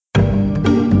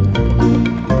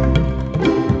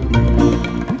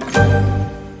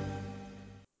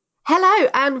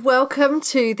and welcome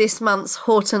to this month's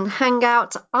Horton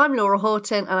Hangout. I'm Laura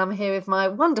Horton and I'm here with my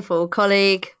wonderful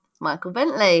colleague, Michael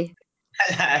Bentley.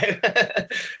 Hello.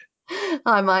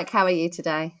 Hi, Mike. How are you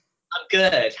today? I'm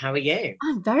good. How are you?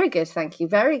 I'm very good, thank you.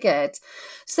 Very good.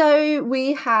 So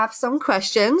we have some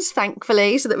questions,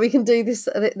 thankfully, so that we can do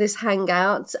this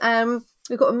hangout.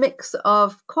 We've got a mix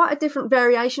of quite a different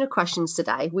variation of questions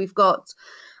today. We've got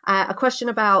a question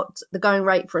about the going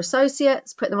rate for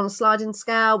associates, put them on a sliding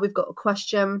scale. We've got a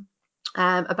question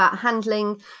about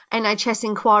handling NHS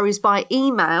inquiries by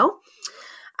email,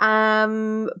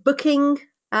 booking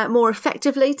more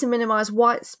effectively to minimise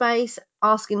white space,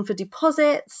 asking for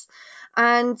deposits,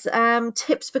 and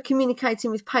tips for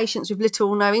communicating with patients with little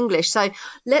or no English. So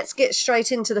let's get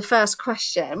straight into the first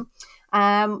question,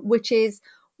 which is,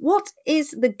 what is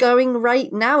the going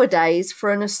rate nowadays for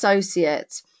an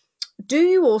associate? Do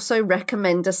you also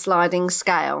recommend a sliding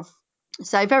scale?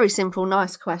 So very simple,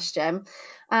 nice question.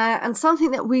 And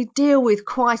something that we deal with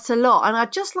quite a lot. And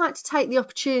I'd just like to take the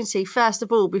opportunity, first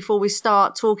of all, before we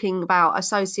start talking about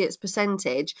associates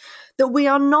percentage, that we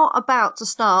are not about to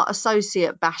start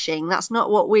associate bashing. That's not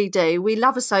what we do. We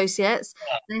love associates.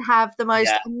 They have the most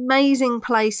Yeah, amazing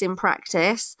place in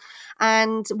practice,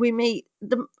 and we meet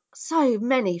so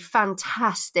many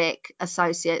fantastic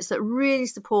associates that really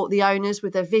support the owners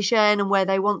with their vision and where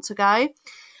they want to go.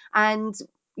 And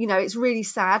it's really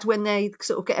sad when they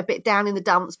sort of get a bit down in the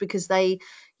dumps because they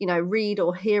read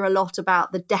or hear a lot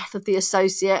about the death of the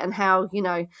associate and how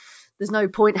there's no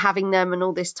point having them and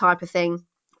all this type of thing.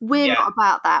 We're yeah. not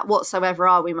about that whatsoever,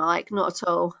 are we, Mike? Not at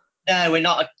all. No, we're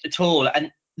not at all.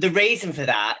 And the reason for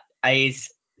that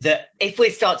is that if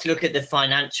we start to look at the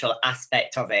financial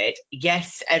aspect of it,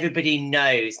 yes, everybody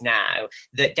knows now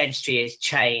that dentistry has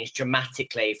changed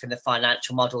dramatically from the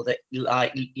financial model that,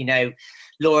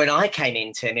 Laura and I came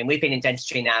into. I mean, we've been in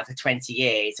dentistry now for 20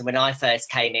 years. And when I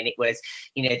first came in, it was,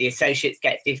 the associates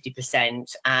get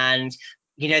 50%, and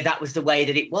that was the way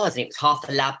that it was. And it was half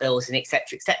the lab bills and et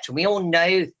cetera, et cetera. We all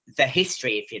know the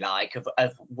history, if you like,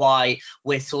 of why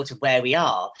we're sort of where we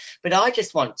are. But I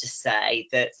just want to say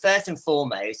that first and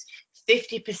foremost,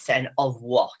 50% of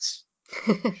what?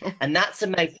 And that's the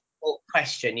most important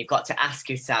question you've got to ask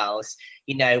yourselves,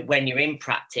 when you're in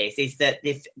practice, is that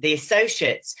if the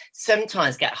associates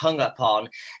sometimes get hung up on,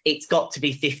 it's got to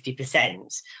be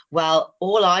 50%. Well,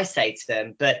 all I say to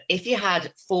them, but if you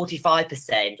had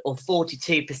 45% or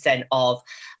 42% of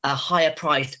a higher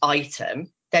priced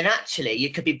item, then actually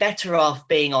you could be better off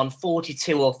being on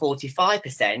 42 or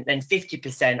 45% than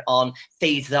 50% on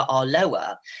fees that are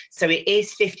lower. So it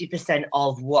is 50%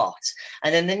 of what?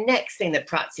 And then the next thing that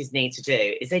practices need to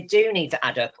do is they do need to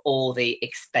add up all the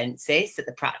expenses that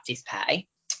the practice pay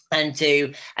and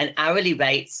do an hourly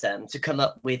rate sum to come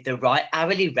up with the right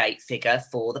hourly rate figure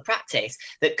for the practice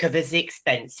that covers the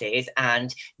expenses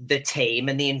and the team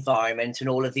and the environment and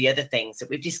all of the other things that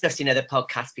we've discussed in other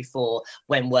podcasts before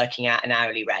when working out an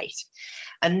hourly rate.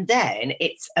 And then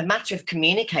it's a matter of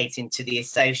communicating to the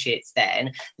associates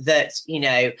then that,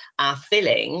 our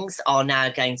fillings are now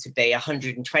going to be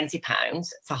 £120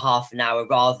 for half an hour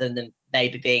rather than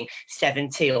maybe being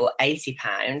 £70 or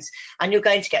 £80. And you're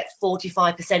going to get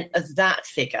 45% of that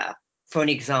figure, for an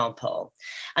example.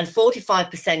 And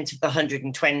 45% of the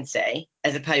 120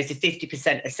 as opposed to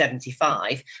 50% of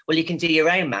 75, well, you can do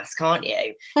your own maths, can't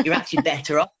you? You're actually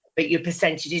better off, but your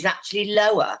percentage is actually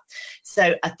lower.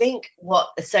 So I think what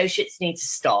associates need to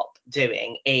stop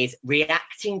doing is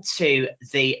reacting to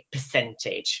the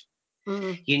percentage.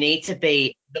 Mm. You need to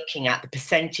be looking at the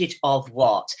percentage of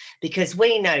what, because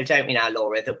we know, don't we now,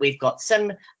 Laura, that we've got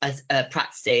some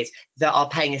practices that are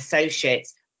paying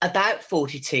associates about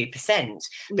 42%,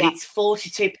 but Yeah. it's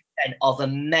 42% of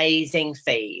amazing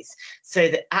fees. So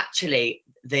that actually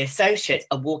the associates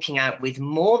are walking out with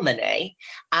more money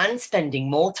and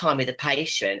spending more time with the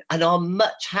patient and are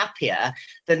much happier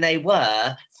than they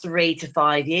were 3 to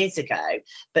 5 years ago.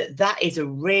 But that is a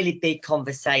really big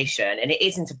conversation. And it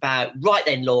isn't about, right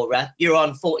then, Laura, you're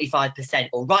on 45%,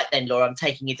 or right then, Laura, I'm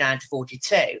taking you down to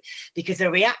 42. Because the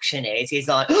reaction is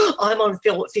like, oh, I'm on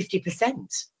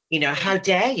 50%. How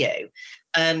dare you?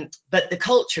 But the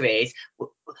culture is,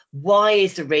 why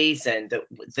is the reason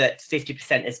that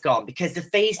 50% has gone? Because the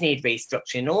fees need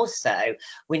restructuring. Also,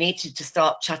 we need to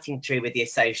start chatting through with the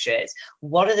associates.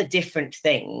 What are the different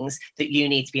things that you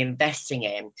need to be investing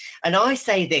in? And I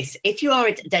say this, if you are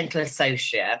a dental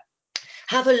associate,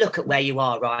 have a look at where you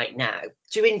are right now.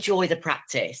 Do you enjoy the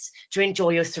practice? Do you enjoy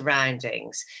your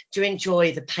surroundings? Do you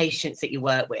enjoy the patients that you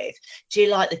work with? Do you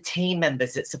like the team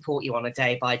members that support you on a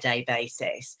day-by-day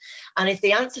basis? And if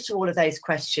the answer to all of those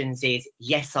questions is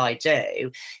yes, I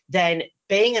do, then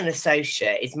being an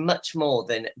associate is much more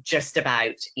than just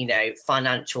about,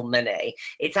 financial money.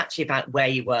 It's actually about where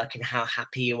you work and how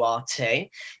happy you are too.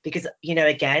 Because,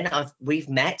 again, we've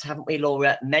met, haven't we,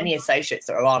 Laura, many associates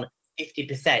that are on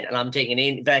 50%, and I'm doing an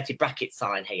inverted bracket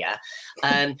sign here,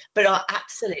 but are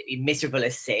absolutely miserable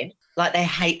as sin. Like, they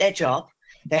hate their job,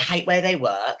 they hate where they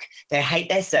work, they hate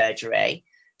their surgery,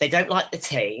 they don't like the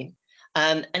team.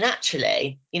 And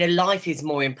actually, life is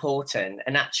more important,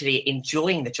 and actually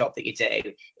enjoying the job that you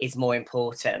do is more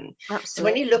important. So when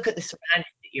Absolutely. you look at the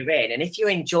surroundings that you're in, and if you're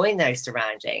enjoying those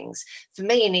surroundings, for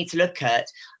me, you need to look at,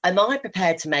 am I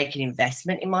prepared to make an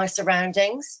investment in my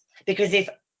surroundings? Because if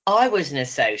I was an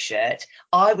associate,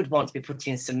 I would want to be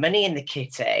putting some money in the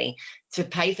kitty to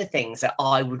pay for things that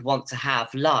I would want to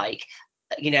have, like,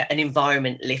 an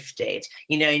environment lifted,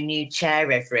 a new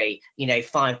chair every,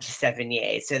 5 to 7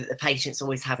 years, so that the patients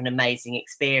always have an amazing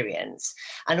experience.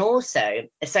 And also,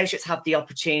 associates have the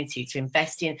opportunity to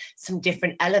invest in some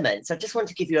different elements. I just want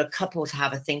to give you a couple to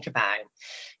have a think about.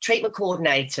 Treatment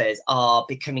coordinators are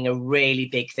becoming a really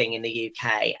big thing in the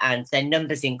UK, and their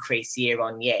numbers increase year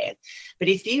on year. But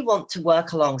if you want to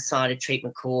work alongside a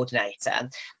treatment coordinator,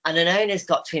 and an owner's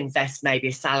got to invest maybe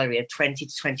a salary of 20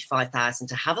 to 25,000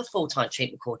 to have a full-time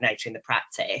treatment coordinator in the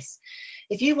practice,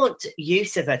 if you want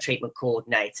use of a treatment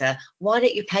coordinator, why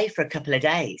don't you pay for a couple of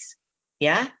days?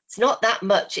 Yeah, it's not that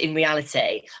much in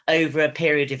reality over a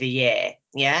period of a year.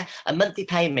 Yeah, a monthly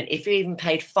payment, if you even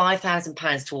paid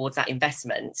 £5,000 towards that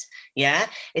investment, yeah,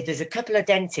 if there's a couple of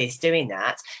dentists doing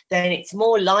that, then it's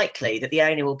more likely that the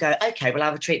owner will go, okay, we'll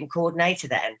have a treatment coordinator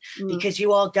then, Mm, because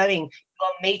you are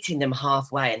meeting them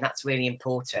halfway, and that's really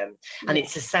important. And yeah.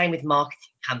 it's the same with marketing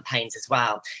campaigns as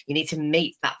well. You need to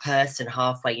meet that person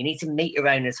halfway. You need to meet your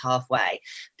owners halfway,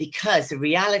 because the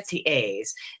reality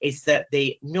is that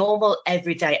the normal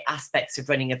everyday aspects of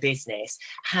running a business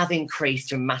have increased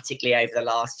dramatically over the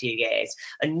last few years,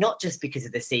 and not just because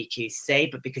of the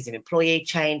CQC, but because of employee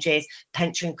changes,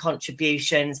 pension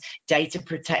contributions, data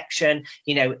protection.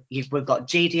 We've got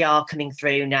GDR coming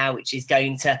through now, which is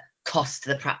going to cost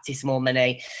the practice more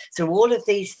money. So all of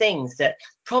these things that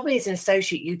probably as an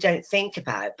associate you don't think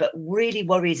about, but really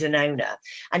worries an owner,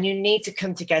 and you need to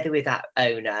come together with that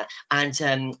owner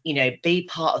and be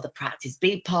part of the practice,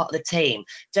 be part of the team.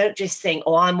 Don't just think,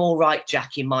 oh, I'm all right,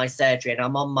 Jack, in my surgery, and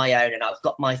I'm on my own, and I've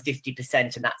got my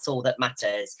 50%, and that's all that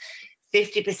matters.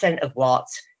 50% of what?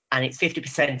 And it's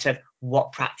 50% of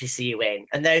what practice are you in?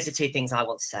 And those are two things I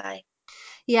want to say.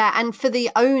 Yeah, and for the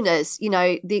owners,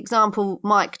 the example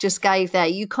Mike just gave there,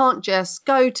 you can't just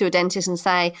go to a dentist and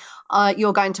say,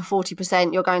 you're going to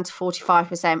 40%, you're going to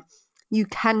 45%. You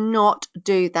cannot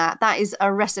do that. That is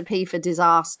a recipe for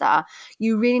disaster.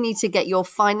 You really need to get your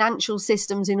financial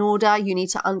systems in order. You need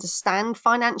to understand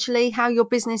financially how your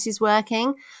business is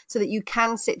working so that you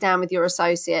can sit down with your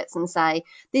associates and say,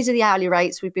 these are the hourly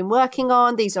rates we've been working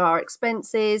on, these are our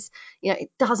expenses.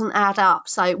 It doesn't add up.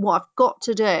 So what I've got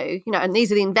to do, and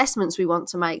these are the investments we want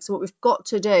to make. So what we've got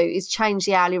to do is change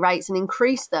the hourly rates and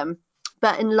increase them.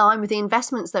 But in line with the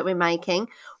investments that we're making,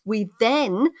 we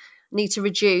then need to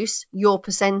reduce your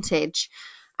percentage.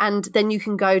 And then you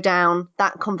can go down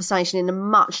that conversation in a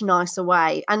much nicer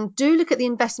way. And do look at the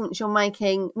investments you're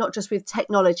making, not just with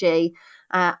technology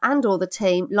and or the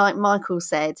team, like Michael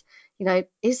said.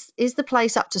 Is the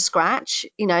place up to scratch?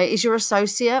 Is your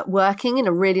associate working in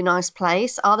a really nice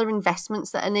place? Are there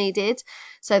investments that are needed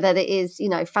so that it is,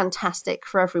 fantastic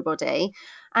for everybody?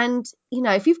 And,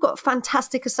 if you've got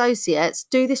fantastic associates,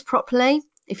 do this properly.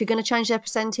 If you're going to change their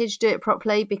percentage, do it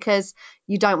properly, because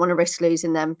you don't want to risk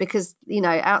losing them, because,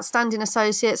 outstanding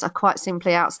associates are quite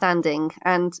simply outstanding.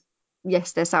 And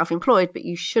yes, they're self-employed, but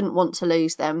you shouldn't want to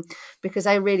lose them because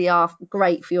they really are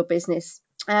great for your business.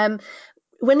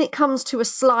 When it comes to a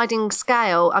sliding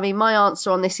scale, I mean, my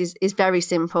answer on this is very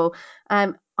simple.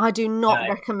 I do not No.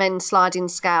 recommend sliding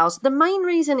scales. The main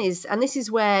reason is, and this is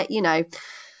where,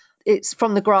 it's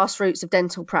from the grassroots of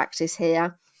dental practice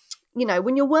here.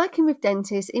 When you're working with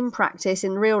dentists in practice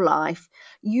in real life,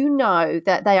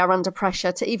 that they are under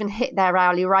pressure to even hit their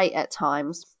hourly rate at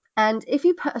times. And if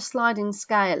you put a sliding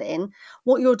scale in,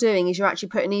 what you're doing is you're actually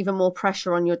putting even more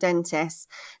pressure on your dentist.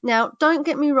 Now, don't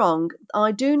get me wrong,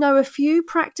 I do know a few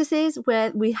practices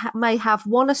where we may have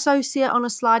one associate on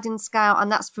a sliding scale,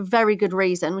 and that's for very good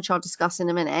reason, which I'll discuss in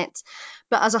a minute.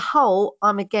 But as a whole,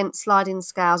 I'm against sliding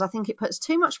scales. I think it puts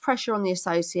too much pressure on the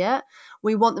associate.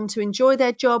 We want them to enjoy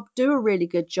their job, do a really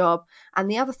good job.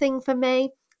 And the other thing for me,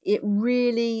 it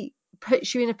really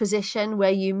puts you in a position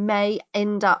where you may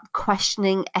end up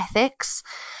questioning ethics.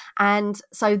 And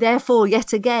so, therefore,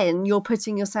 yet again, you're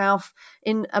putting yourself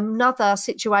in another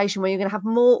situation where you're going to have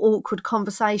more awkward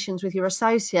conversations with your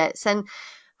associates. And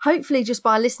hopefully, just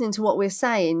by listening to what we're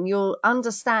saying, you'll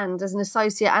understand as an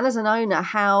associate and as an owner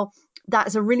how that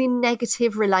is a really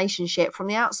negative relationship. From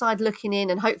the outside looking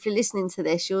in, and hopefully listening to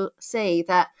this, you'll see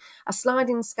that a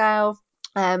sliding scale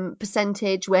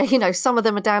percentage where, you know, some of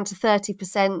them are down to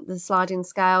 30%, the sliding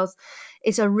scales,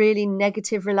 it's a really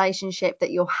negative relationship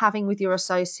that you're having with your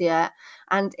associate,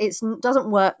 and it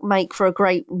doesn't make for a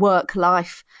great work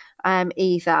life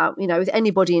either, you know, with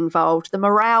anybody involved. The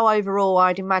morale overall,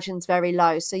 I'd imagine, is very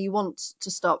low, so you want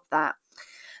to stop that.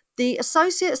 The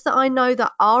associates that I know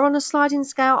that are on a sliding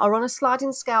scale are on a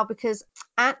sliding scale because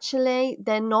actually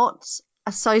they're not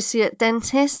associate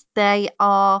dentists.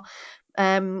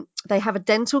 They have a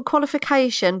dental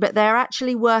qualification, but they're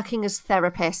actually working as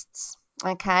therapists.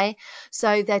 Okay,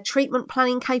 so their treatment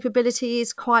planning capability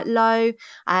is quite low.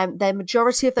 The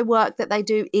majority of the work that they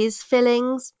do is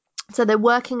fillings. So they're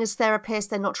working as therapists.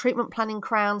 They're not treatment planning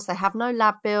crowns. They have no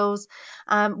lab bills,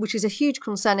 which is a huge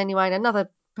concern anyway. And another,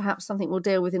 perhaps something we'll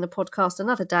deal with in a podcast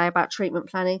another day about treatment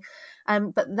planning.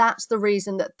 But that's the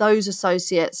reason that those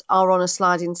associates are on a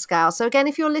sliding scale. So again,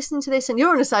 if you're listening to this and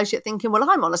you're an associate thinking, well,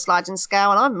 I'm on a sliding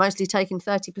scale and I'm mostly taking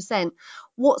 30%,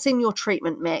 what's in your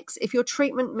treatment mix? If your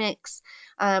treatment mix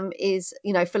is,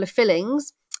 you know, full of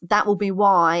fillings, that will be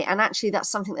why. And actually, that's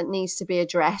something that needs to be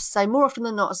addressed. So more often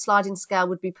than not, a sliding scale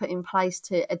would be put in place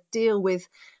to deal with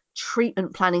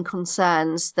treatment planning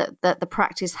concerns that the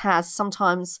practice has.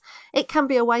 Sometimes it can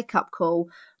be a wake-up call.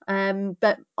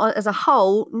 But as a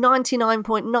whole,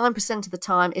 99.9% of the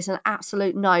time, it's an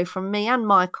absolute no from me and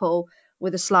Michael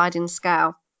with a sliding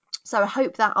scale. So I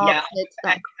hope that answered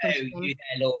that question. You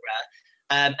there,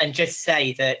 Laura, and just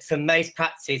say that for most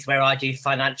practices where I do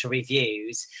financial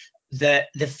reviews, the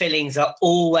fillings are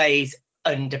always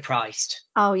underpriced.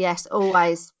 Oh yes,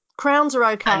 always. Crowns are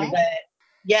okay.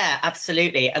 Yeah,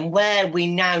 absolutely. And where we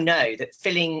now know that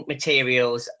filling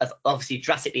materials have obviously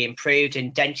drastically improved,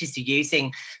 and dentists are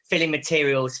using filling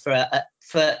materials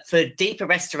for deeper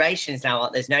restorations now,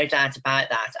 there's no doubt about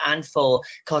that, and for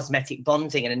cosmetic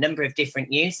bonding and a number of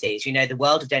different uses. You know, the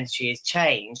world of dentistry has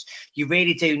changed. You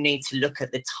really do need to look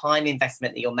at the time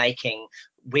investment that you're making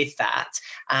with that,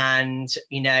 and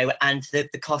you know, and the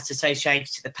cost associated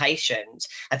to the patient.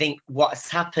 I think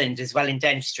what's happened as well in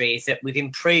dentistry is that we've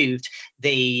improved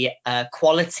the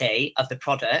quality of the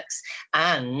products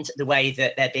and the way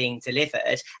that they're being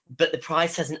delivered, but the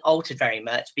price hasn't altered very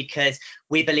much because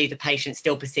we believe the patients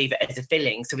still perceive it as a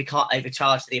filling, so we can't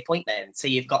overcharge the appointment. So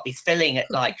you've got this filling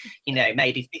at, like, you know,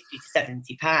 maybe 50 to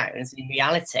 70 pounds. In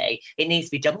reality, it needs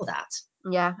to be double that.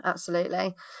 Yeah,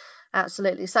 absolutely.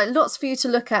 Absolutely. So lots for you to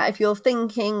look at if you're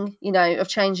thinking, you know, of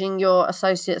changing your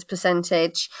associates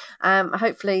percentage.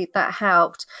 Hopefully that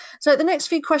helped. So the next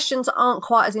few questions aren't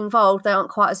quite as involved. They aren't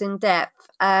quite as in depth.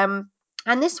 And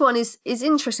this one is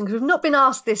interesting because we've not been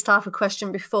asked this type of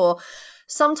question before.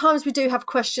 Sometimes we do have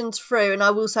questions through and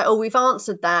I will say, oh, we've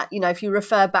answered that. You know, if you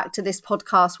refer back to this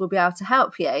podcast, we'll be able to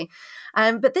help you.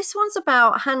 But this one's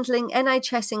about handling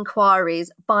NHS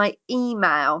inquiries by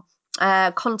email.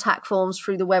 Contact forms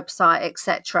through the website,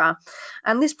 etc.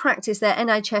 And this practice, their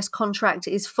NHS contract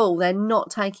is full. They're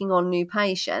not taking on new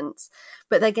patients,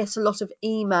 but they get a lot of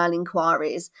email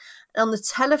inquiries. On the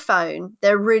telephone,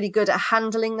 they're really good at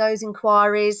handling those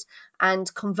inquiries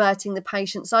and converting the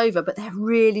patients over, but they're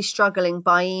really struggling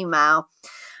by email.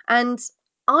 And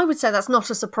I would say that's not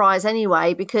a surprise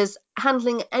anyway, because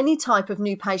handling any type of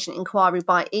new patient inquiry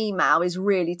by email is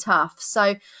really tough.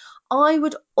 So I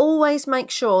would always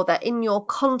make sure that in your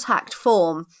contact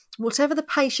form, whatever the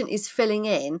patient is filling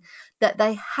in, that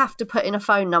they have to put in a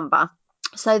phone number.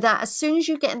 So that as soon as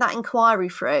you get that inquiry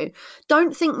through,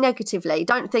 don't think negatively.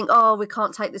 Don't think, oh, we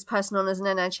can't take this person on as an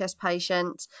NHS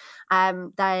patient.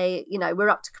 We're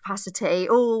up to capacity.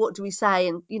 Oh, what do we say?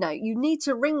 And, you know, you need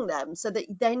to ring them so that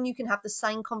then you can have the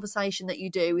same conversation that you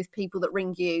do with people that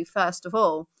ring you first of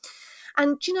all.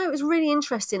 And, you know, it was really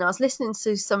interesting. I was listening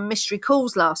to some mystery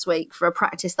calls last week for a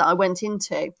practice that I went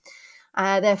into.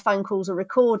 Their phone calls are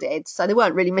recorded, so they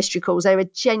weren't really mystery calls. They were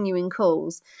genuine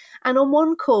calls. And on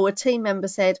one call, a team member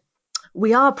said,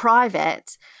 we are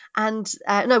private, and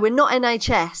no, we're not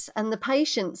NHS. And the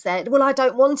patient said, well, I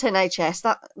don't want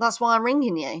NHS. That's why I'm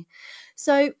ringing you.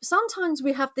 So sometimes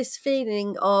we have this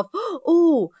feeling of,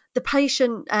 oh, the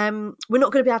patient, we're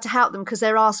not going to be able to help them because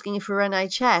they're asking if we're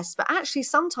NHS. But actually,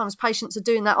 sometimes patients are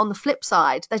doing that on the flip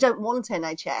side. They don't want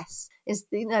NHS.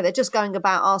 They're just going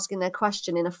about asking their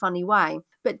question in a funny way.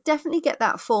 But definitely get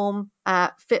that form,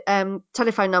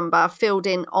 telephone number filled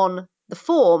in on the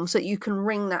form so that you can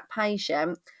ring that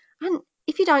patient. And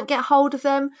if you don't get hold of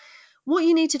them, what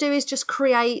you need to do is just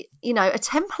create, a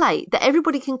template that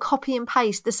everybody can copy and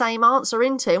paste the same answer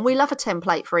into. And we love a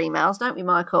template for emails, don't we,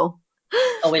 Michael?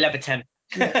 Oh, we love a temp.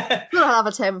 Gotta have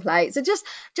a template. So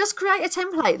just create a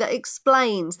template that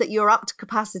explains that you're up to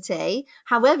capacity.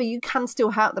 However, you can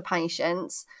still help the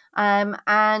patients,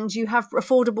 and you have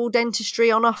affordable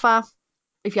dentistry on offer.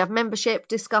 If you have membership,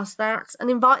 discuss that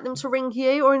and invite them to ring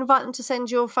you, or invite them to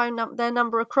send your their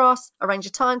number across, arrange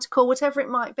a time to call, whatever it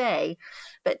might be.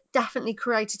 But definitely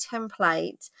create a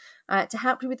template to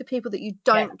help you with the people that you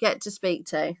don't get to speak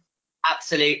to.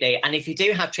 Absolutely. And if you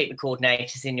do have treatment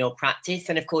coordinators in your practice,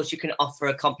 then of course you can offer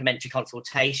a complimentary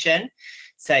consultation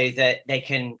so that they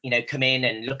can, come in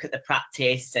and look at the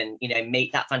practice and,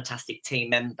 meet that fantastic team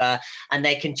member, and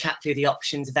they can chat through the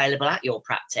options available at your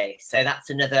practice. So that's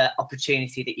another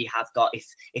opportunity that you have got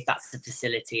if that's the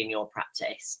facility in your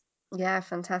practice. Yeah,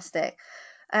 fantastic.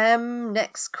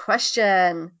 Next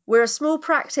question. We're a small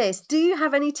practice. Do you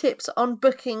have any tips on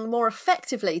booking more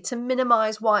effectively to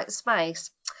minimize white space?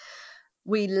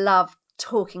 We love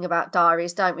talking about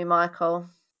diaries, don't we, Michael?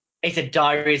 It's a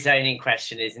diary zoning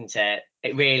question, isn't it?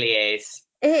 It really is.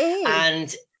 It is.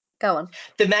 And Go on.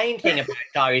 the main thing about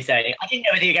diary zoning, I didn't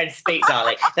know whether you were going to speak,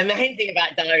 darling. The main thing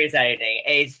about diary zoning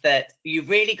is that you've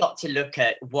really got to look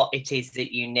at what it is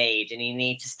that you need, and you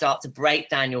need to start to break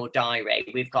down your diary.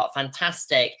 We've got a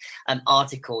fantastic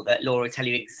article that Laura will tell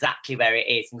you exactly where it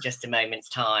is in just a moment's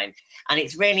time. And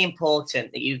it's really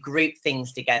important that you group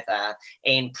things together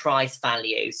in price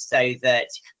values so that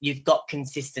you've got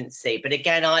consistency. But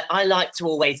again, I like to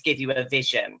always give you a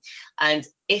vision. And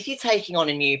if you're taking on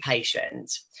a new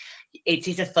patient, it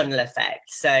is a funnel effect.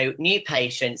 So new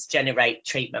patients generate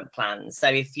treatment plans. So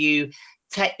if you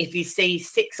see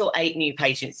 6 or 8 new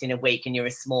patients in a week and you're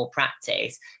a small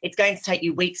practice, it's going to take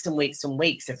you weeks and weeks and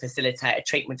weeks to facilitate a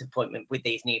treatment appointment with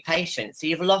these new patients. So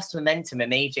you've lost momentum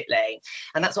immediately.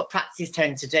 And that's what practices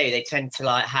tend to do. They tend to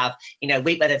have, a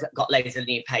week where they've got loads of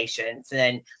new patients, and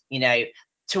then,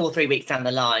 2 or 3 weeks down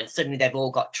the line, suddenly they've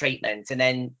all got treatment, and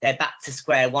then they're back to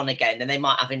square one again. And they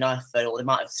might have enough, or they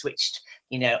might have switched,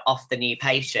 off the new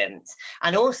patients.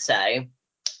 And also,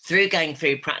 through going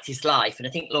through practice life, and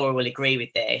I think Laura will agree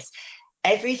with this,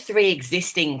 every 3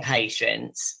 existing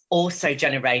patients also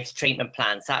generate a treatment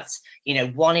plan. So that's,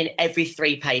 1 in every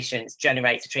 3 patients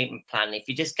generates a treatment plan. If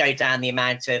you just go down the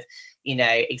amount of,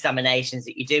 examinations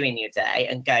that you do in your day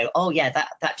and go, oh yeah,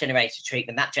 that generated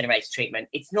treatment, that generated treatment,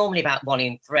 it's normally about 1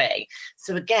 in 3.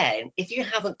 So again, if you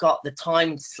haven't got the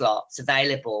time slots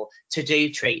available to do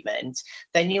treatment,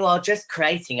 then you are just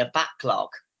creating a backlog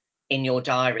in your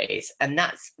diaries. And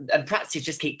practices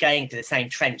just keep going to the same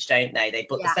trench, don't they? They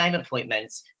book the same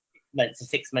appointments months and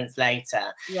 6 months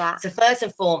later. Yeah. So first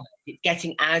and foremost, it's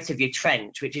getting out of your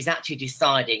trench, which is actually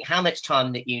deciding how much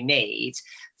time that you need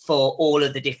for all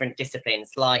of the different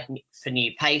disciplines, like for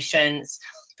new patients,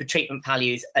 for treatment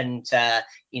values under,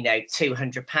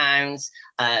 £200,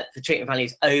 for treatment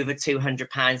values over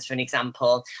 £200, for an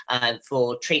example,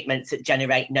 for treatments that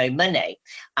generate no money.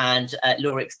 And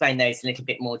Laura explained those in a little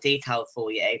bit more detail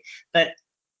for you. But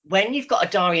when you've got a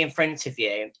diary in front of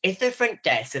you, if the front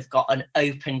desk have got an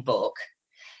open book,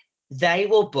 they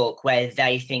will book where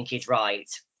they think is right.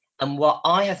 And what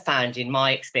I have found in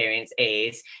my experience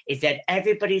is that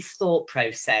everybody's thought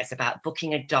process about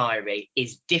booking a diary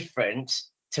is different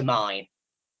to mine.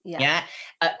 Yeah.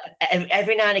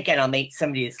 Every now and again, I'll meet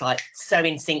somebody that's so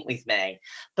in sync with me,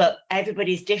 but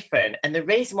everybody's different. And the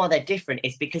reason why they're different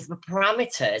is because the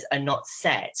parameters are not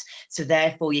set. So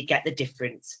therefore, you get the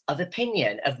difference of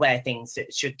opinion of where things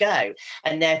should go.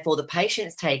 And therefore, the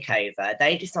patients take over.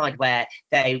 They decide where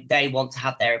they want to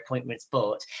have their appointments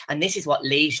booked. And this is what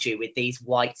leaves you with these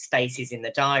white spaces in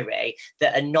the diary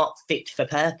that are not fit for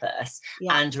purpose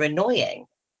and are annoying.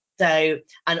 So,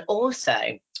 and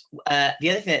also, the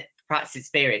other thing that practice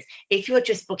experience. If you're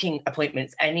just booking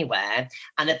appointments anywhere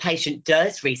and the patient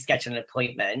does reschedule an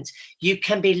appointment, you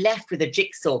can be left with a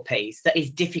jigsaw piece that is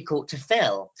difficult to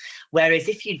fill. Whereas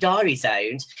if you diary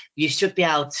zoned, you should be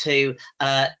able to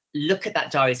look at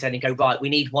that diary zone and go, right, we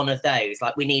need one of those,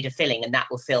 like we need a filling, and that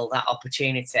will fill that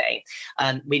opportunity.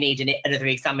 We need another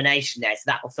examination there, so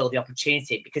that will fill the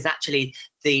opportunity, because actually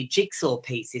the jigsaw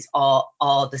pieces are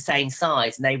the same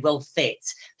size and they will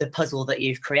fit the puzzle that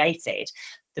you've created.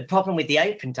 The problem with the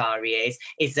open diary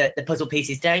is that the puzzle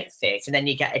pieces don't fit, and then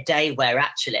you get a day where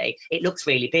actually it looks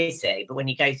really busy, but when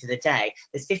you go through the day,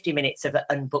 there's 50 minutes of an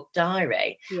unbooked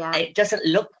diary. Yeah. And it doesn't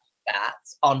look like that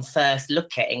on first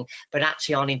looking, but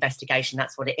actually on investigation,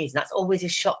 that's what it is. And that's always a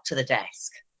shock to the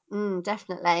desk.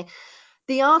 Definitely.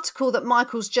 The article that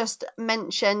Michael's just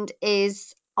mentioned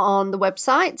is on the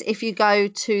website. If you go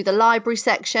to the library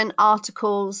section,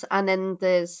 articles, and then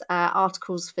there's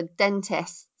articles for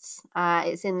dentists,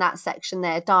 it's in that section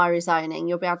there, diary zoning.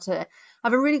 You'll be able to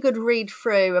have a really good read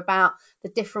through about the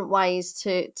different ways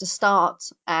to start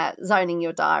zoning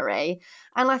your diary.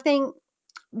 And I think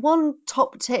one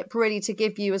top tip really to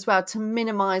give you as well to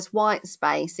minimize white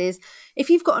space is if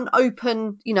you've got an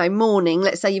open, morning,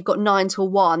 let's say you've got 9 till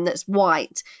 1 that's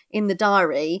white in the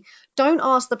diary, don't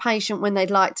ask the patient when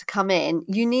they'd like to come in.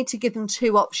 You need to give them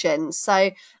 2 options.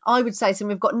 So I would say to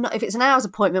them, if it's an hour's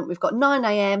appointment, we've got 9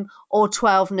 a.m. or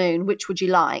 12 noon, which would you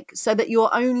like? So that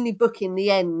you're only booking the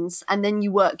ends and then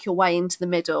you work your way into the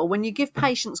middle. When you give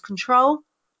patients control,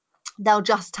 they'll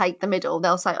just take the middle.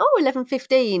 They'll say,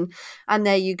 11:15, and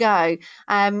there you go.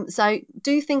 So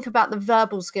do think about the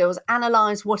verbal skills,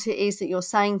 analyze what it is that you're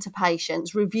saying to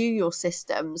patients, review your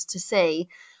systems to see,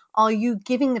 are you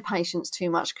giving the patients too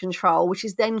much control, which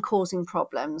is then causing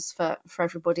problems for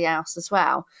everybody else as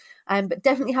well. But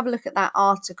definitely have a look at that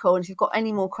article, and if you've got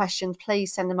any more questions,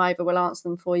 please send them over. We'll answer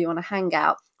them for you on a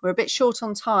Hangout. We're a bit short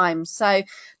on time, so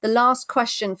the last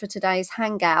question for today's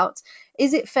Hangout: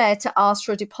 is it fair to ask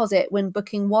for a deposit when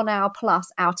booking 1 hour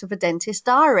plus out of a dentist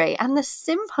diary? And the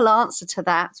simple answer to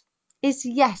that is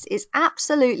yes, it's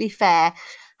absolutely fair.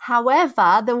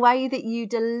 However, the way that you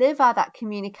deliver that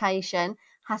communication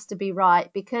has to be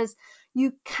right, because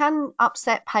you can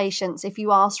upset patients if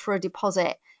you ask for a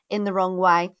deposit in the wrong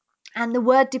way. And the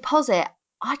word deposit,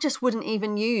 I just wouldn't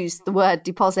even use the word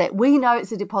deposit. We know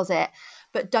it's a deposit,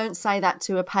 but don't say that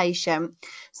to a patient.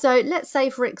 So let's say,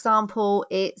 for example,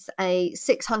 it's a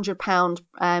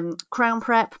 £600 crown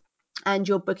prep and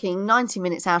you're booking 90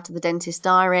 minutes out of the dentist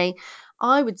diary.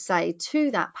 I would say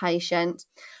to that patient,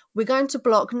 we're going to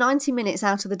block 90 minutes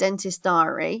out of the dentist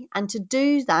diary, and to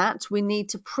do that, we need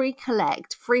to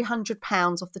pre-collect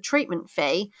 £300 off the treatment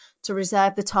fee to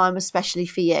reserve the time especially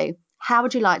for you. How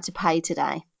would you like to pay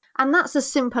today? And that's as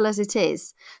simple as it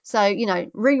is. So,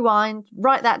 rewind,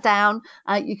 write that down.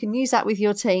 You can use that with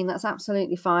your team. That's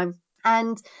absolutely fine.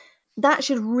 And that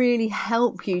should really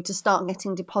help you to start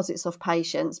getting deposits off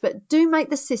patients. But do make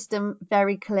the system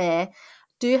very clear.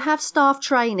 Do have staff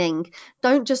training.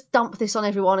 Don't just dump this on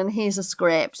everyone and here's a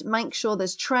script. Make sure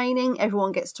there's training.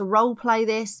 Everyone gets to role play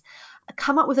this.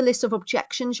 Come up with a list of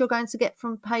objections you're going to get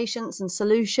from patients and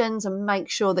solutions, and make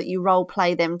sure that you role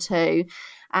play them too.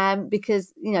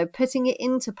 Because putting it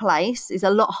into place is a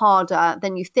lot harder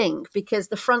than you think, because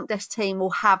the front desk team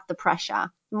will have the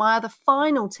pressure. My other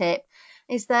final tip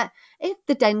is that if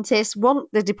the dentists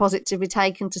want the deposit to be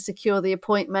taken to secure the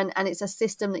appointment and it's a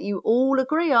system that you all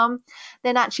agree on,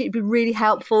 then actually it'd be really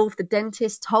helpful if the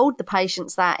dentist told the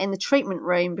patients that in the treatment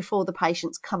room before the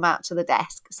patients come out to the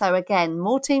desk. So again,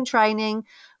 more team training,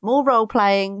 more role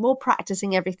playing, more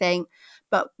practicing everything.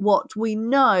 But what we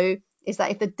know is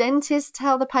that if the dentist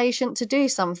tell the patient to do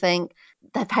something,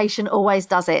 the patient always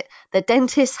does it. The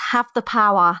dentists have the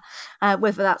power,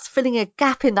 whether that's filling a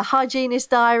gap in the hygienist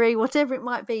diary, whatever it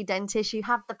might be. Dentists, you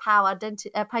have the power.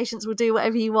 Patients will do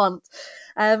whatever you want.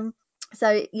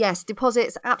 So yes,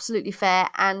 deposits absolutely fair,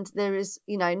 and there is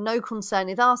no concern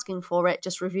with asking for it.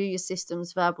 Just review your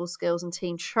systems, verbal skills, and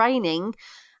team training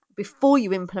before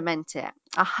you implement it.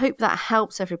 I hope that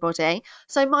helps everybody.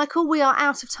 So Michael, we are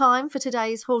out of time for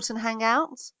today's Horton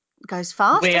Hangout. It goes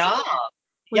fast. We are.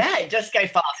 We've Yeah, it does go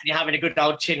fast and you're having a good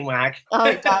old chin wag. Oh,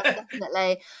 it does,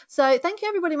 definitely. So thank you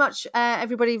everybody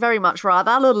very much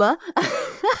rather, for Thank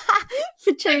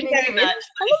you tuning very in. much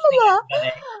for listening,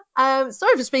 everybody.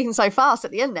 Sorry for speaking so fast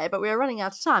at the end there, but we are running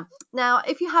out of time. Now,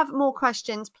 if you have more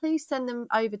questions, please send them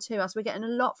over to us. We're getting a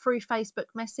lot through Facebook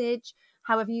message.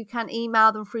 However, you can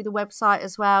email them through the website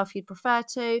as well if you'd prefer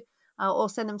to, or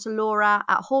send them to Laura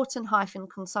at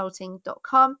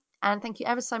horton-consulting.com. And thank you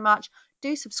ever so much.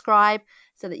 Do subscribe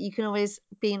so that you can always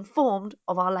be informed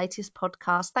of our latest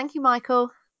podcast. Thank you, Michael.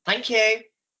 Thank you.